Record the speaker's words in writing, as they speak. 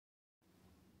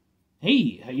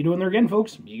Hey, how you doing there again,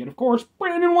 folks? Me again, of course,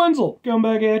 Brandon Wenzel, coming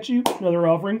back at you. Another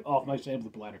offering off my sample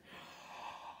platter.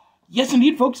 Yes,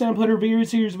 indeed, folks, sample platter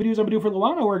series of videos I've been doing for a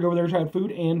while now, where I go over there and try out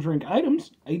food and drink items.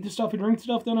 I eat the stuff, I drink the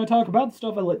stuff, then I talk about the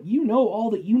stuff. I let you know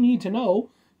all that you need to know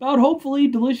about, hopefully,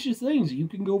 delicious things you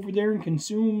can go over there and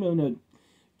consume in a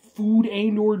food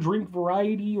and or drink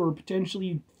variety, or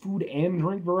potentially food and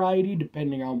drink variety,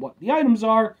 depending on what the items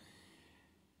are.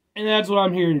 And that's what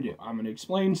I'm here to do. I'm going to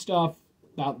explain stuff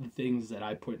about the things that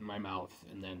I put in my mouth,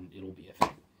 and then it'll be a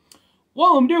thing.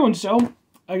 While I'm doing so,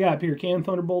 I got a Peter Can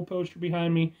Thunderbolt poster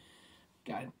behind me.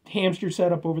 Got a hamster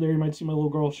set up over there. You might see my little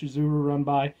girl Shizuru run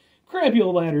by. Crappy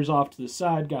old ladders off to the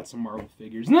side. Got some Marvel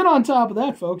figures. And then on top of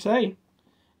that, folks, hey,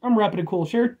 I'm repping a cool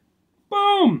shirt.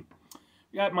 Boom!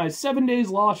 Got my 7 Days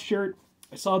Lost shirt.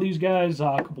 I saw these guys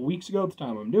a couple weeks ago at the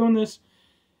time I'm doing this.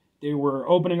 They were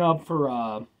opening up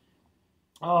for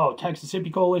Texas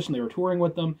Hippie Coalition. They were touring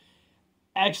with them.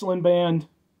 Excellent band.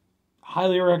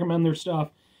 Highly recommend their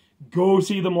stuff. Go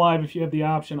see them live if you have the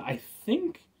option. I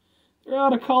think they're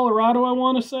out of Colorado, I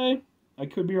want to say. I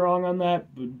could be wrong on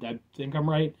that, but I think I'm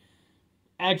right.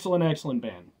 Excellent, excellent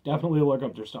band. Definitely look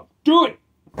up their stuff. Do it!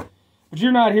 But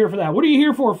you're not here for that. What are you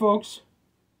here for, folks?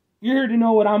 You're here to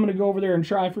know what I'm going to go over there and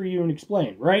try for you and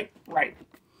explain, right? Right.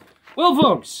 Well,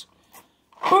 folks,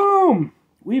 boom!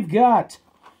 We've got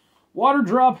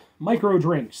Waterdrop micro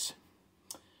drinks.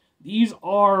 These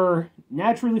are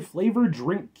naturally flavored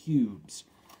drink cubes.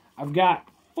 I've got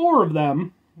 4 of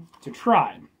them to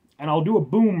try, and I'll do a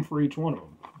boom for each one of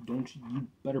them. You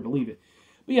better believe it.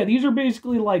 But yeah, these are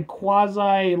basically like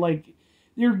quasi, like,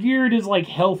 they're geared as like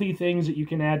healthy things that you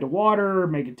can add to water,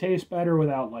 make it taste better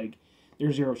without like,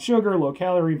 there's 0 sugar, low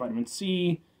calorie, vitamin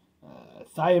C,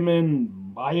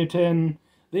 thiamine, biotin.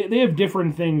 They have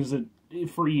different things that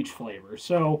for each flavor.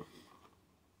 So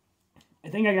I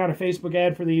think I got a Facebook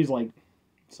ad for these like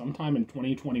sometime in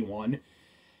 2021,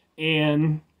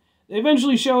 and they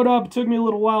eventually showed up. It took me a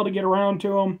little while to get around to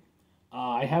them.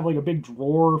 I have like a big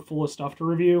drawer full of stuff to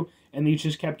review, and these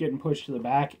just kept getting pushed to the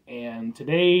back, and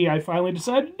today I finally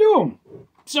decided to do them.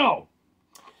 So,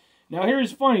 now here's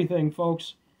the funny thing,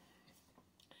 folks.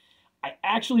 I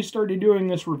actually started doing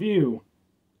this review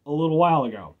a little while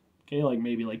ago. Okay, like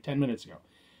maybe like 10 minutes ago.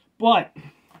 But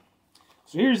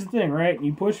so here's the thing, right?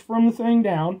 You push from the thing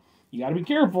down. You got to be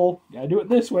careful. You got to do it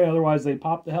this way, otherwise they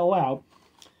pop the hell out.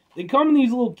 They come in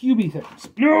these little cubey things.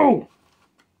 No!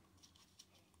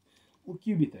 Little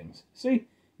cubey things. See?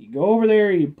 You go over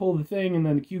there, you pull the thing, and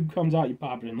then the cube comes out, you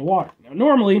pop it in the water. Now,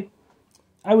 normally,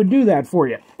 I would do that for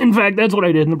you. In fact, that's what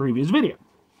I did in the previous video.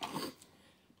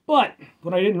 But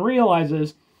what I didn't realize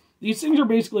is, these things are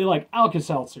basically like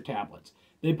Alka-Seltzer tablets.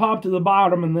 They pop to the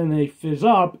bottom, and then they fizz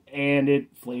up, and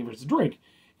it flavors the drink.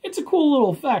 It's a cool little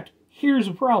effect. Here's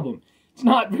a problem. It's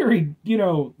not very,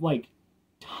 like,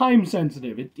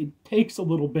 time-sensitive. It takes a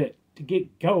little bit to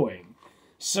get going.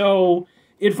 So,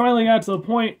 it finally got to the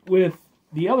point with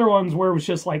the other ones where it was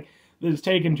just like, this is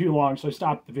taking too long, so I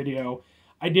stopped the video.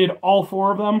 I did all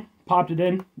 4 of them, popped it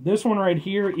in. This one right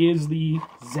here is the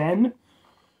Zen,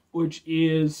 which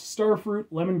is starfruit,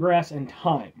 lemongrass, and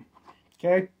thyme.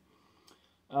 Okay?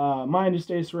 Mine just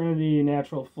stays Serenity,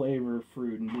 natural flavor,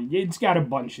 fruit, and it's got a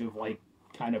bunch of, like,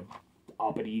 kind of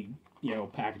uppity,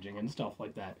 packaging and stuff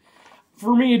like that.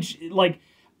 For me, it's, like,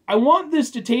 I want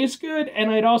this to taste good, and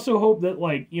I'd also hope that,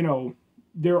 like,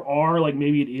 there are, like,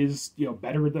 maybe it is,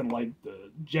 better than, like,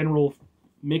 the general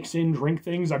mix-in drink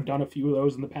things. I've done a few of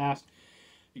those in the past.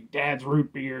 Like Dad's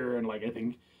Root Beer, and, like, I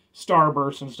think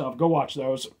Starburst and stuff. Go watch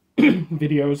those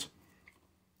videos.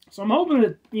 So I'm hoping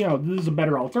that, this is a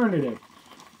better alternative.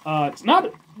 It's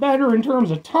not better in terms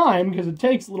of time, because it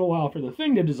takes a little while for the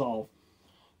thing to dissolve.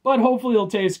 But hopefully it'll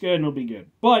taste good and it'll be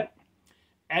good. But,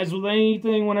 as with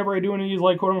anything, whenever I do any of these,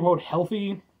 like, quote-unquote,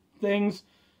 healthy things,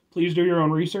 please do your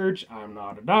own research. I'm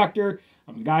not a doctor.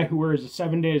 I'm a guy who wears a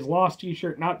 7 Days Lost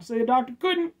t-shirt. Not to say a doctor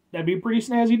couldn't. That'd be a pretty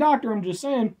snazzy doctor, I'm just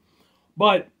saying.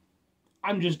 But,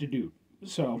 I'm just a dude.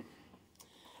 So,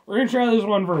 we're going to try this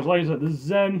one first. Like I said, this is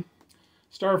Zen,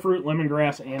 starfruit,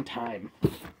 lemongrass, and thyme.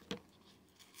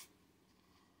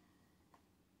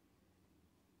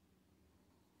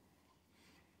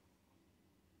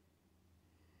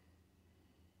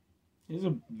 It's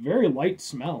a very light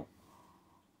smell.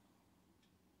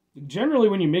 Generally,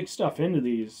 when you mix stuff into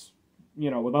these,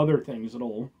 with other things,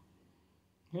 it'll...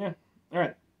 Yeah.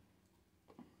 Alright.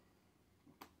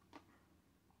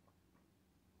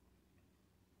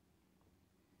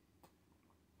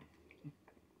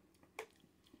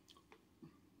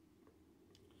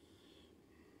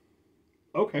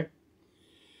 Okay.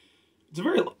 It's a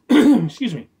very...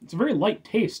 excuse me. It's a very light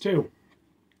taste, too.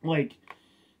 Like,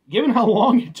 given how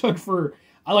long it took for,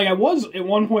 I was at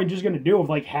one point just going to do it with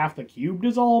like half the cube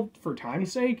dissolved for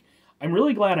time's sake. I'm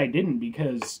really glad I didn't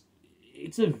because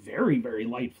it's a very, very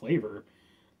light flavor.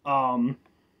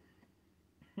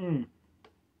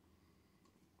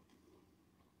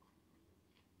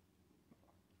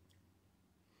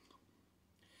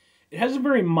 It has a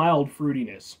very mild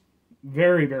fruitiness.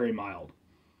 Very, very mild.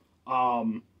 I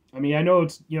mean, I know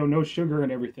it's, no sugar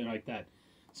and everything like that.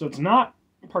 So it's not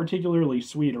particularly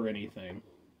sweet or anything.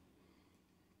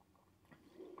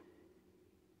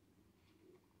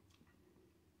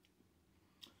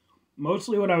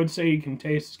 Mostly what I would say you can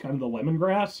taste is kind of the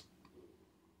lemongrass.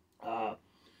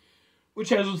 Which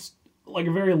has like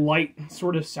a very light,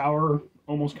 sort of sour,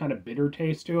 almost kind of bitter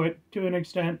taste to it, to an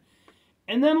extent.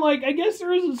 And then, like, I guess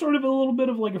there is sort of a little bit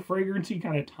of like a fragrancy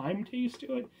kind of thyme taste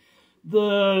to it.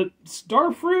 The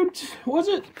star fruit, was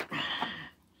it?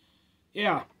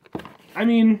 Yeah. I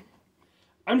mean,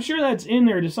 I'm sure that's in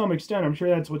there to some extent. I'm sure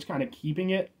that's what's kind of keeping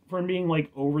it from being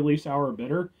like overly sour or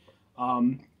bitter.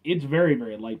 It's very,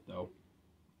 very light though.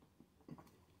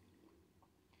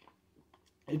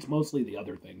 It's mostly the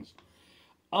other things.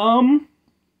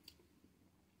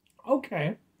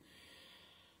 Okay.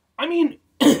 I mean,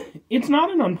 it's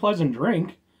not an unpleasant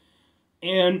drink,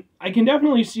 and I can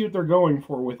definitely see what they're going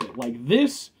for with it. Like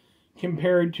this,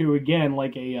 compared to, again,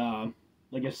 like a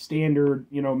standard,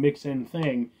 mix-in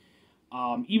thing,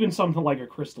 even something like a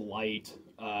Crystal Light,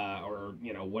 or,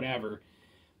 whatever.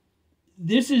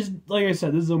 This is, like I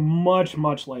said, this is a much,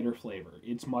 much lighter flavor.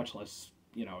 It's much less,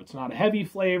 it's not a heavy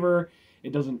flavor.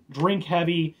 It doesn't drink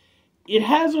heavy. It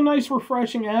has a nice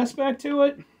refreshing aspect to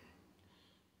it.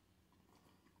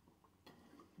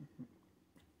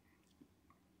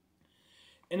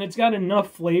 And it's got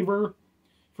enough flavor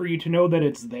for you to know that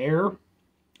it's there.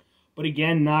 But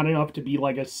again, not enough to be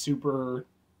like a super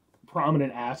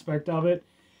prominent aspect of it.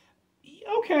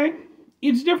 Okay.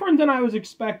 It's different than I was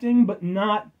expecting, but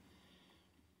not...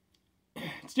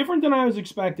 It's different than I was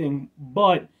expecting,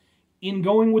 but in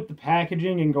going with the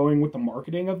packaging and going with the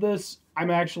marketing of this, I'm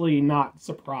actually not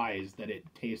surprised that it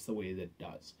tastes the way that it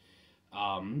does.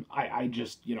 I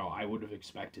just, I would have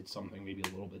expected something maybe a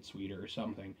little bit sweeter or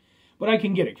something. But I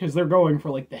can get it, because they're going for,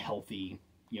 like, the healthy,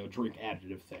 drink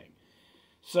additive thing.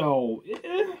 So,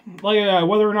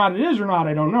 whether or not it is or not,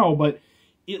 I don't know. But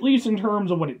at least in terms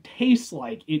of what it tastes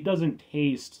like, it doesn't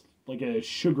taste like a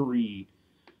sugary,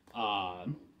 a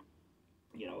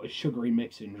sugary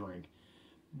mix-in drink.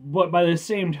 But by the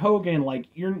same token, like,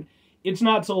 it's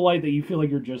not so light that you feel like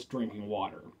you're just drinking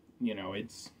water.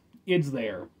 It's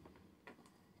there.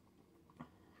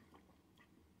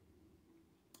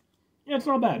 Yeah, it's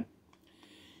not bad.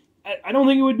 I don't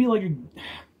think it would be like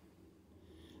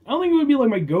I don't think it would be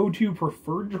like my go-to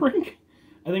preferred drink.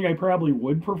 I think I probably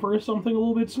would prefer something a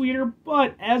little bit sweeter,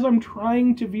 but as I'm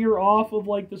trying to veer off of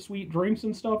like the sweet drinks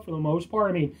and stuff for the most part,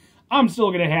 I mean, I'm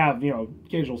still gonna have,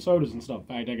 occasional sodas and stuff. In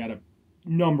fact, I got a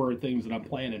number of things that I'm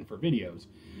planning for videos.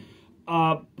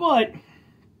 But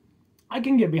I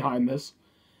can get behind this.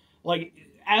 Like,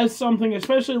 as something,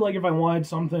 especially like if I wanted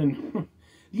something...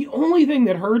 The only thing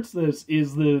that hurts this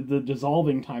is the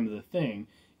dissolving time of the thing.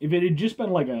 If it had just been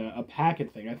like a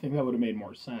packet thing, I think that would have made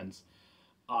more sense.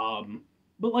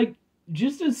 But like,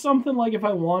 just as something like if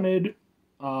I wanted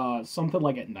something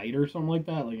like at night or something like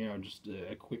that, like, just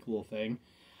a quick little thing,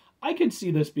 I could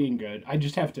see this being good. I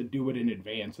just have to do it in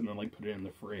advance and then like put it in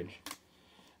the fridge.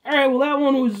 Alright, well that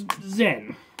one was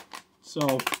Zen. So,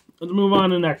 let's move on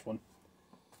to the next one.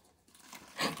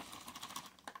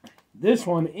 This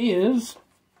one is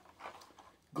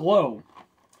Glow.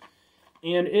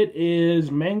 And it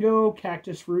is mango,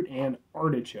 cactus fruit, and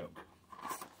artichoke.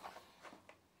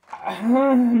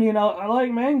 I mean, I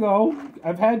like mango.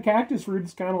 I've had cactus fruit.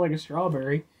 It's kind of like a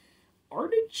strawberry.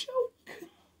 Artichoke?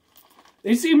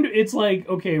 They seem to, it's like,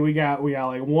 okay, we got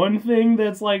like one thing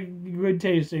that's like a good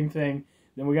tasting thing.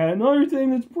 Then we got another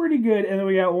thing that's pretty good. And then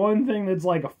we got one thing that's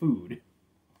like a food.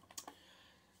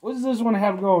 What does this one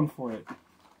have going for it?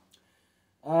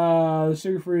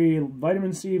 Sugar-free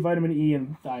vitamin C, vitamin E,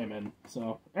 and thiamine.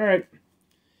 So, alright.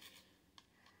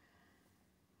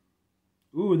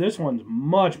 Ooh, this one's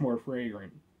much more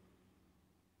fragrant.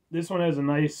 This one has a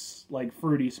nice, like,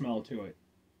 fruity smell to it.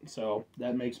 So,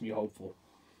 that makes me hopeful.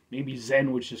 Maybe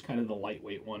Zen, which is kind of the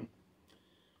lightweight one.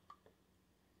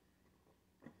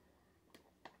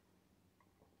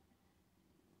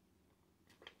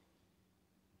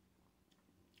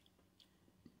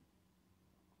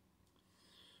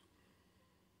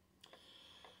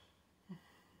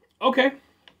 Okay.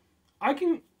 I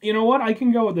can, you know what? I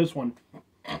can go with this one.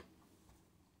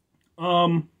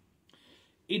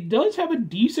 It does have a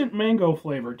decent mango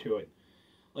flavor to it.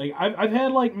 Like, I've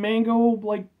had, like, mango,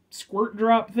 like, squirt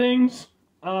drop things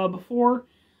before.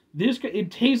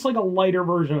 It tastes like a lighter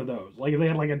version of those. Like, if they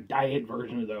had, like, a diet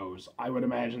version of those, I would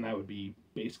imagine that would be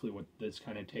basically what this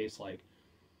kind of tastes like.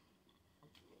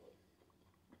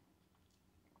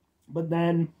 But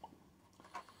then,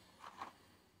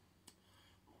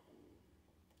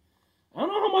 I don't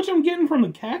know how much I'm getting from the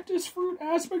cactus fruit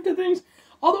aspect of things.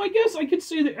 Although I guess I could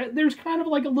say that there's kind of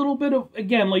like a little bit of,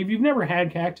 again, like if you've never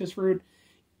had cactus fruit,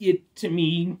 it, to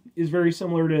me, is very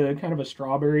similar to kind of a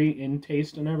strawberry in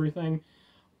taste and everything.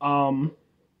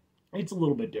 It's a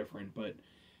little bit different, but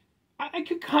I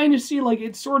could kind of see, like,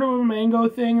 it's sort of a mango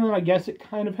thing, and then I guess it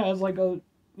kind of has, like, a,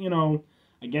 you know,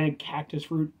 again, cactus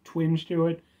fruit twinge to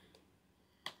it.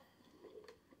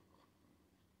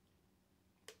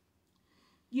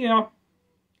 Yeah.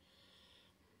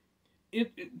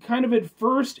 It kind of, at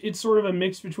first, it's sort of a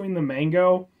mix between the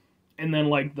mango and then,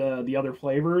 like, the other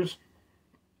flavors.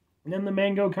 And then the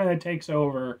mango kind of takes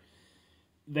over.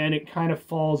 Then it kind of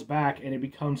falls back, and it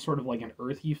becomes sort of like an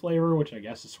earthy flavor, which I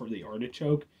guess is sort of the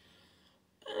artichoke.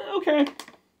 Okay.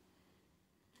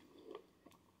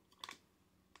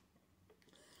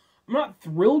 I'm not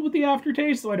thrilled with the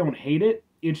aftertaste, though I don't hate it.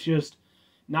 It's just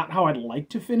not how I'd like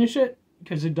to finish it,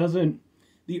 because it doesn't...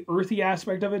 The earthy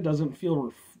aspect of it doesn't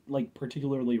feel like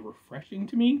particularly refreshing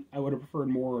to me. I would have preferred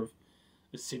more of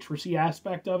the citrusy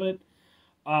aspect of it.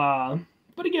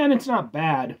 But again, it's not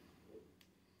bad.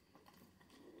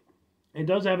 It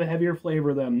does have a heavier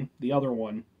flavor than the other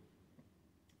one.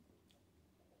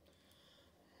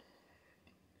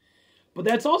 But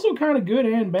that's also kind of good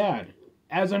and bad,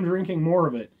 as I'm drinking more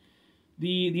of it.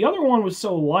 The other one was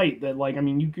so light that, like, I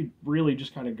mean, you could really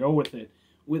just kind of go with it.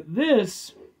 With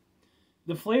this,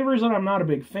 the flavors that I'm not a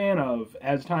big fan of,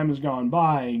 as time has gone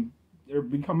by, they're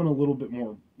becoming a little bit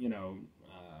more, you know,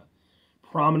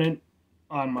 prominent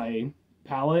on my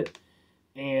palate.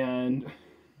 And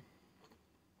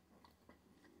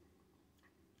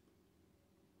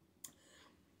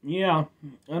yeah,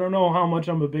 I don't know how much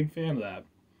I'm a big fan of that.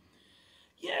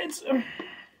 Yeah,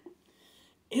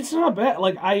 it's not bad.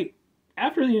 Like,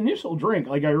 after the initial drink,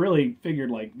 like, I really figured,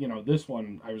 like, you know, this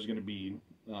one I was going to be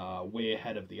way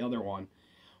ahead of the other one.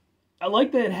 I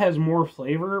like that it has more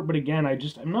flavor, but again,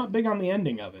 I'm not big on the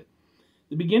ending of it.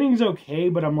 The beginning's okay,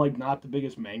 but I'm, like, not the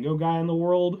biggest mango guy in the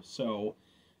world, so,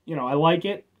 you know, I like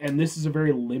it, and this is a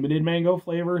very limited mango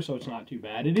flavor, so it's not too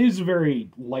bad. It is a very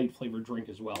light flavored drink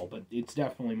as well, but it's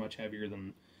definitely much heavier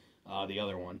than the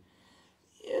other one.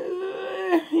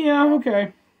 Yeah,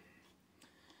 okay.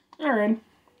 Alright.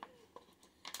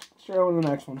 Let's try one of the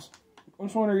next ones.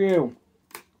 Which one are you?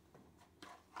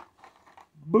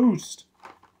 Boost.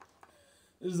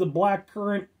 This is the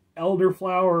blackcurrant,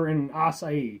 elderflower, and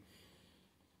acai.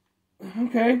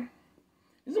 Okay.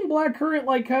 Isn't blackcurrant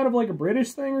like kind of like a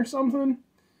British thing or something?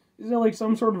 Is it like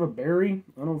some sort of a berry?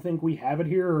 I don't think we have it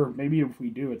here, or maybe if we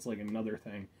do, it's like another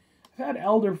thing. I've had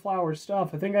elderflower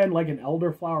stuff. I think I had like an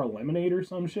elderflower lemonade or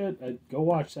some shit. Go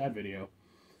watch that video.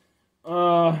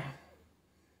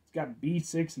 It's got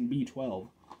B6 and B12.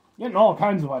 Getting all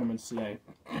kinds of vitamins today.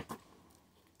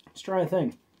 Let's try a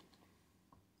thing.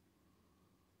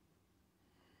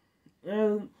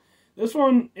 This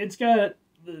one, it's got,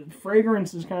 the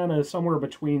fragrance is kind of somewhere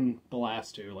between the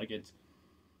last two. Like, it's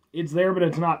there, but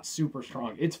it's not super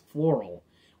strong. It's floral,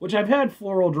 which I've had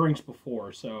floral drinks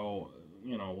before, so,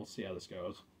 you know, we'll see how this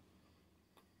goes.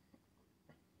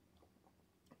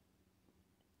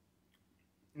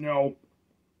 No.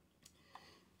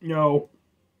 No.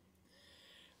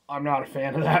 I'm not a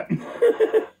fan of that.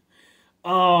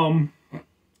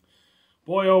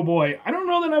 Boy, oh boy. I don't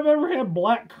know that I've ever had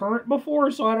black currant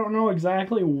before, so I don't know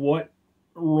exactly what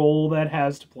role that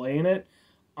has to play in it.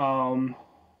 But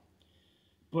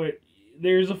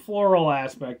there's a floral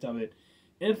aspect of it.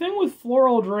 And the thing with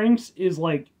floral drinks is,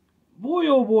 like, boy,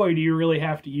 oh boy, do you really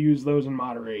have to use those in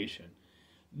moderation.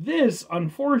 This,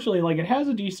 unfortunately, like, it has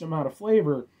a decent amount of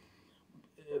flavor,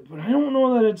 but I don't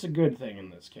know that it's a good thing in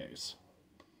this case.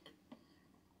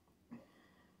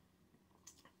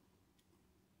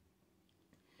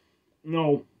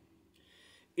 No.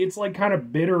 It's, like, kind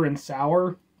of bitter and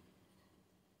sour.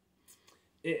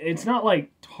 It's not,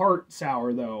 like, tart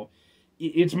sour, though.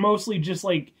 It's mostly just,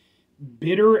 like,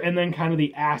 bitter and then kind of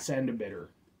the ass end of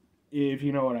bitter, if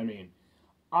you know what I mean.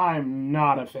 I'm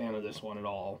not a fan of this one at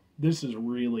all. This is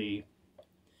really...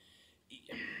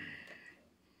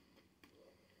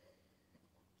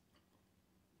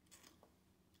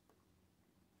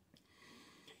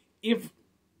 If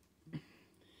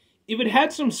it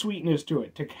had some sweetness to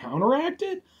it to counteract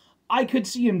it, I could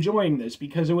see enjoying this,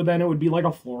 because it would be like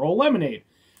a floral lemonade.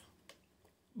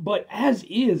 But as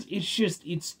is,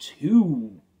 it's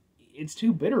too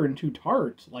bitter and too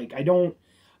tart. Like, I don't,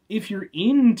 if you're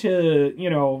into,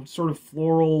 sort of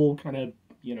floral kind of,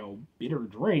 bitter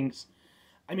drinks,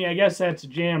 I mean, I guess that's a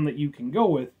jam that you can go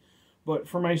with. But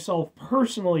for myself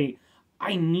personally,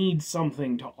 I need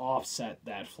something to offset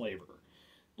that flavor.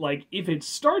 Like, if it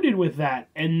started with that,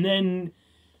 and then,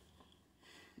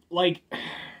 like,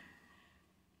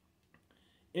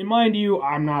 and mind you,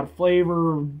 I'm not a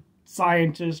flavor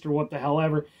scientist or what the hell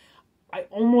ever. I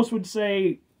almost would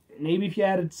say, maybe if you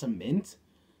added some mint,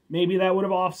 maybe that would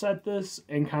have offset this,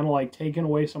 and kind of, like, taken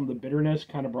away some of the bitterness,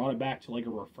 kind of brought it back to, like, a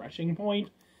refreshing point.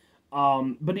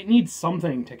 But it needs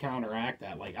something to counteract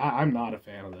that. Like, I'm not a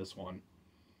fan of this one.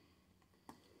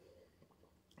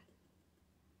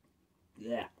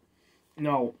 Yeah.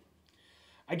 No.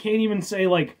 I can't even say,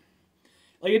 like,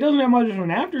 it doesn't have much of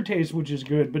an aftertaste, which is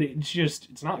good, but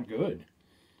it's not good.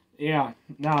 Yeah.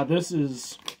 Nah, this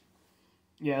isn't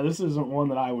one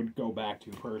that I would go back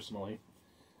to, personally.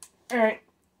 Alright,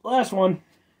 last one.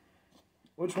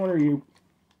 Which one are you?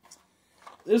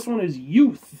 This one is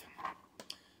Youth.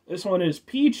 This one is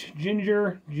peach,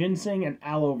 ginger, ginseng, and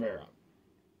aloe vera.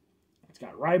 It's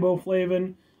got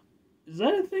riboflavin. Is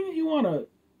that a thing that you want to...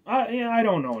 I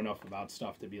don't know enough about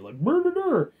stuff to be like,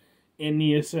 burr, and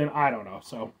niacin. I don't know,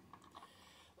 so...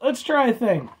 Let's try a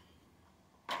thing.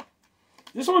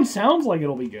 This one sounds like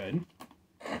it'll be good.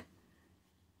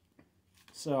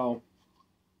 So...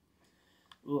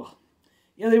 Ugh.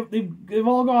 Yeah, they've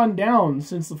all gone down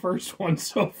since the first one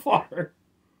so far.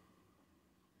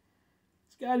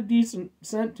 Got a decent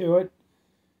scent to it.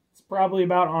 It's probably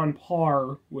about on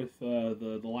par with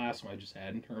the last one I just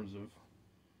had in terms of,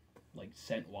 like,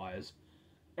 scent-wise.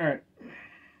 Alright.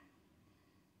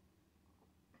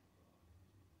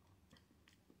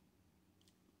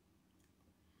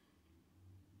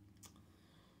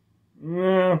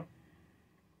 Yeah.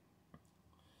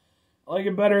 I like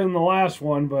it better than the last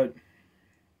one, but...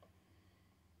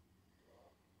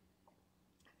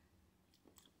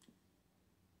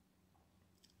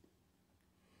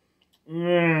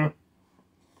 Yeah,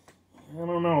 I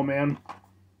don't know, man.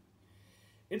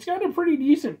 It's got a pretty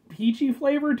decent peachy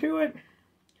flavor to it.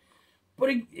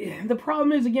 But the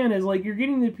problem is, again, is like you're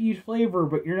getting the peach flavor,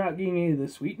 but you're not getting any of the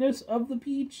sweetness of the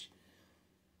peach.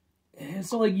 And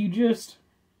so, like, I don't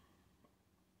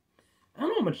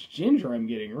know how much ginger I'm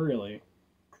getting, really.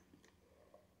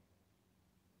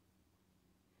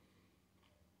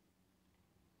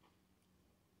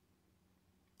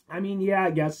 I mean, yeah,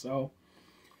 I guess so.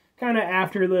 Kind of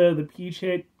after the peach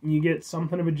hit, you get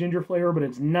something of a ginger flavor, but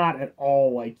it's not at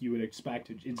all like you would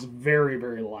expect. It's very,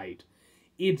 very light.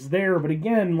 It's there, but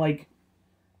again, like,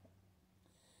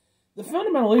 the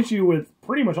fundamental issue with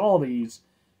pretty much all of these,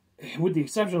 with the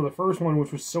exception of the first one,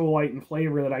 which was so light in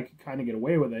flavor that I could kind of get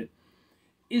away with it,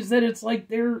 is that it's like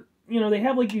they're, they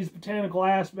have like these botanical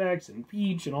aspects and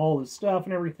peach and all this stuff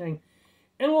and everything,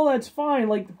 and all that's fine.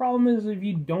 Like, the problem is if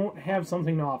you don't have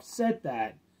something to offset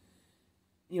that,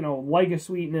 like a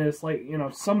sweetness, like,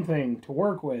 something to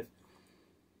work with.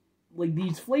 Like,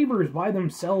 these flavors by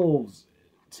themselves,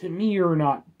 to me, are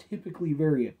not typically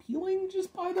very appealing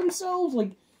just by themselves.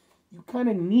 Like, you kind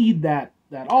of need that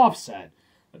offset.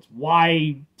 That's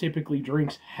why typically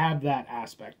drinks have that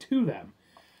aspect to them.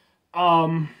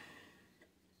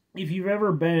 If you've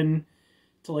ever been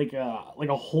to, like a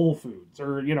Whole Foods,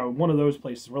 or, one of those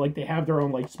places where, like, they have their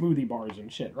own, like, smoothie bars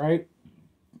and shit, right?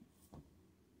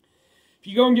 If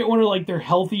you go and get one of, like, their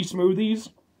healthy smoothies,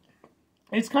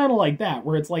 it's kind of like that,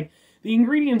 where it's, like, the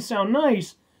ingredients sound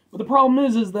nice, but the problem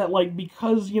is that, like,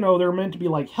 because, they're meant to be,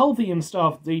 like, healthy and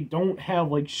stuff, they don't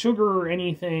have, like, sugar or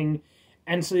anything,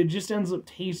 and so it just ends up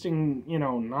tasting,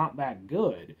 not that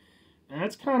good. And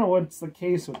that's kind of what's the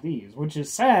case with these, which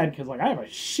is sad, because, like, I have a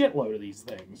shitload of these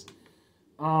things.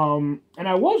 And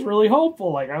I was really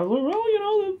hopeful. Like, I was like,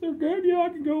 well, if they're good, yeah, I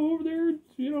can go over there and,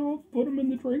 put them in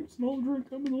the drinks, and I'll drink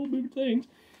them in little big things.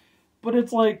 But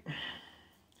it's like,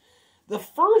 the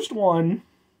first one,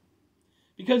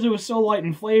 because it was so light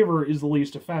in flavor, is the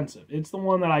least offensive. It's the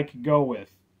one that I could go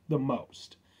with the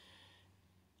most.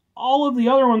 All of the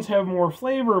other ones have more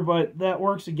flavor, but that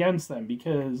works against them,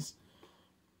 because,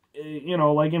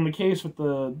 like in the case with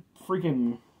the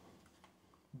freaking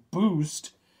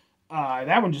Boost,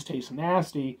 that one just tastes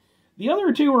nasty. The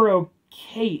other two are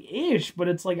okay-ish, but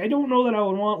it's like, I don't know that I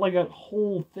would want, like, a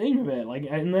whole thing of it. Like,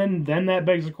 and then that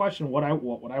begs the question, what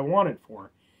would I want it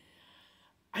for?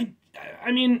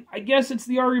 I mean, I guess it's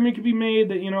the argument could be made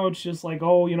that, it's just like,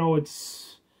 oh,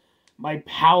 it's my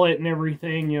palate and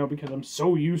everything, because I'm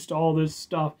so used to all this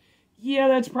stuff. Yeah,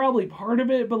 that's probably part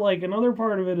of it, but, like, another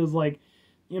part of it is, like,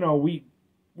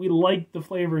 we like the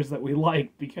flavors that we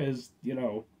like because, you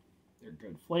know, they're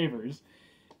good flavors.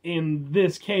 In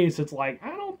this case, it's like, I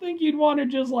don't think you'd want to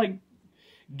just, like,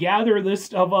 gather this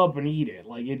stuff up and eat it.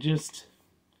 Like, it just...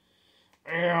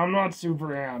 I'm not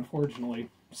super, unfortunately.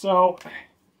 So,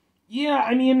 yeah,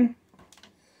 I mean...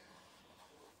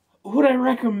 Would I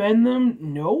recommend them?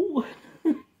 No.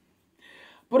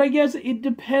 But I guess it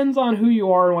depends on who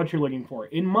you are and what you're looking for.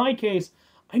 In my case,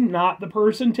 I'm not the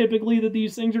person typically that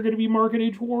these things are going to be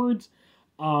marketed towards.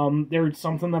 They're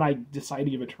something that I decided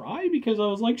to give a try because I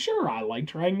was like, sure, I like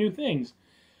trying new things.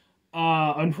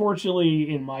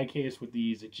 Unfortunately, in my case with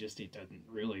these, it doesn't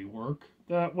really work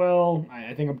that well.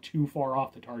 I think I'm too far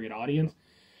off the target audience.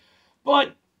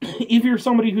 But if you're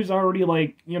somebody who's already,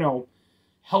 like, you know,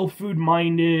 health food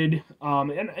minded,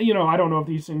 and, you know, I don't know if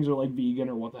these things are, like, vegan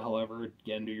or what the hell ever.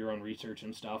 Again, do your own research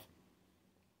and stuff.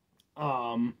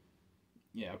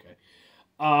 Yeah, okay.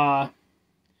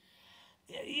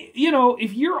 You know,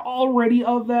 if you're already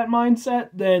of that mindset,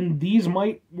 then these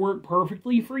might work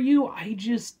perfectly for you.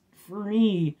 For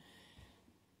me,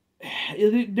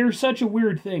 they're such a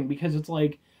weird thing because it's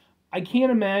like, I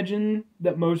can't imagine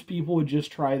that most people would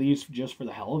just try these just for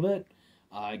the hell of it.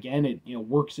 Again, it, you know,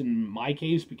 works in my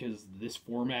case because of this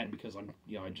format and because I'm,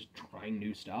 you know, just trying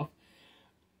new stuff.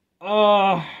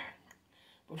 But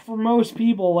for most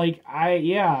people, like, I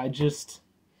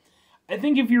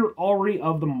think if you're already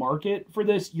of the market for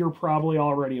this, you're probably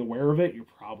already aware of it. You're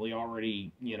probably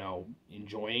already, you know,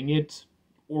 enjoying it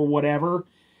or whatever.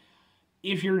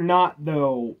 If you're not,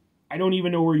 though, I don't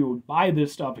even know where you would buy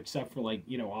this stuff except for, like,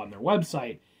 you know, on their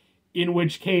website. In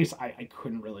which case, I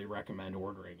couldn't really recommend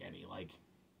ordering any. Like,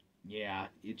 yeah,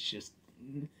 it's just,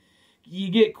 you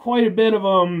get quite a bit of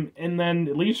them, and then,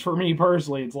 at least for me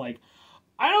personally, it's like,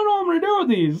 I don't know what I'm going to do with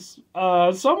these.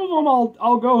 Some of them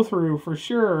I'll go through, for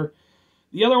sure.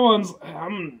 The other ones,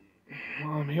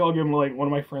 maybe I'll give them, like, one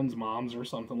of my friend's moms or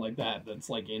something like that that's,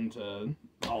 like, into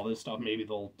all this stuff. Maybe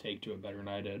they'll take to it better than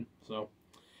I did. So,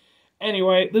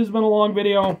 anyway, this has been a long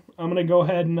video. I'm going to go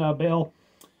ahead and bail.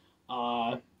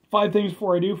 5 things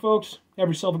before I do, folks. Have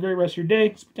yourself a great rest of your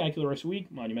day, spectacular rest of your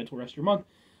week, monumental rest of your month,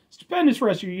 stupendous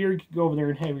rest of your year. You can go over there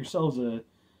and have yourselves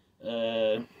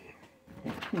a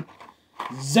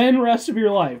zen rest of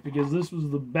your life, because this was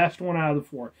the best one out of the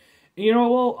 4. And you know,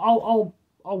 well,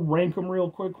 I'll rank them real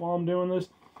quick while I'm doing this.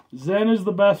 Zen is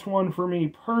the best one for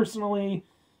me personally.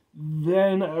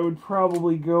 Then I would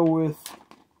probably go with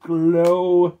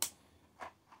Glow,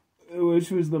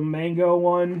 which was the mango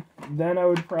one. Then I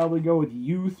would probably go with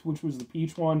Youth, which was the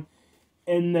peach one.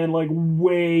 And then, like,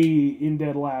 way in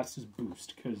dead last is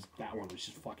Boost, because that one was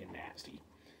just fucking nasty.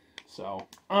 So,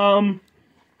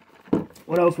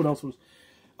 what else was...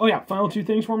 Oh yeah, final 2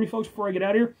 things for me, folks, before I get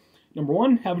out of here. Number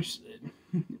 1,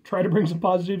 try to bring some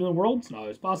positivity in the world. It's not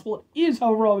always possible. It is,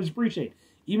 however, always appreciated,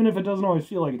 even if it doesn't always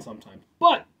feel like it sometimes.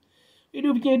 But, you do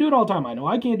if you can't do it all the time. I know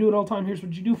I can't do it all the time. Here's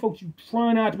what you do, folks. You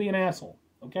try not to be an asshole,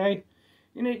 okay?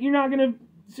 You're not going to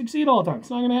succeed all the time. It's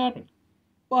not going to happen.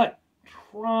 But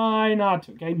try not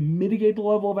to, okay? Mitigate the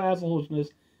level of assholishness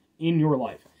in your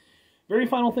life. Very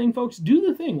final thing, folks. Do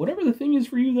the thing. Whatever the thing is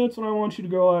for you, that's what I want you to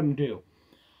go out and do.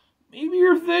 Maybe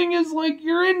your thing is, like,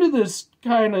 you're into this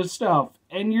kind of stuff,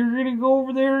 and you're going to go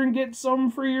over there and get some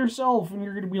for yourself, and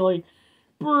you're going to be like,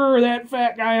 brr, that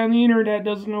fat guy on the internet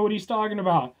doesn't know what he's talking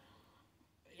about.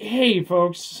 Hey,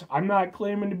 folks, I'm not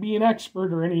claiming to be an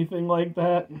expert or anything like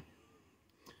that.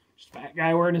 Just a fat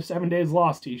guy wearing a 7 Days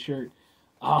Lost t-shirt.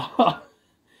 I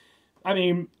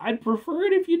mean, I'd prefer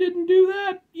it if you didn't do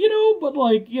that, you know, but,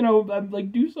 like, you know, I'd,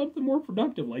 like, do something more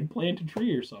productive, like plant a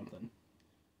tree or something.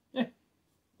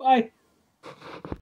 Bye.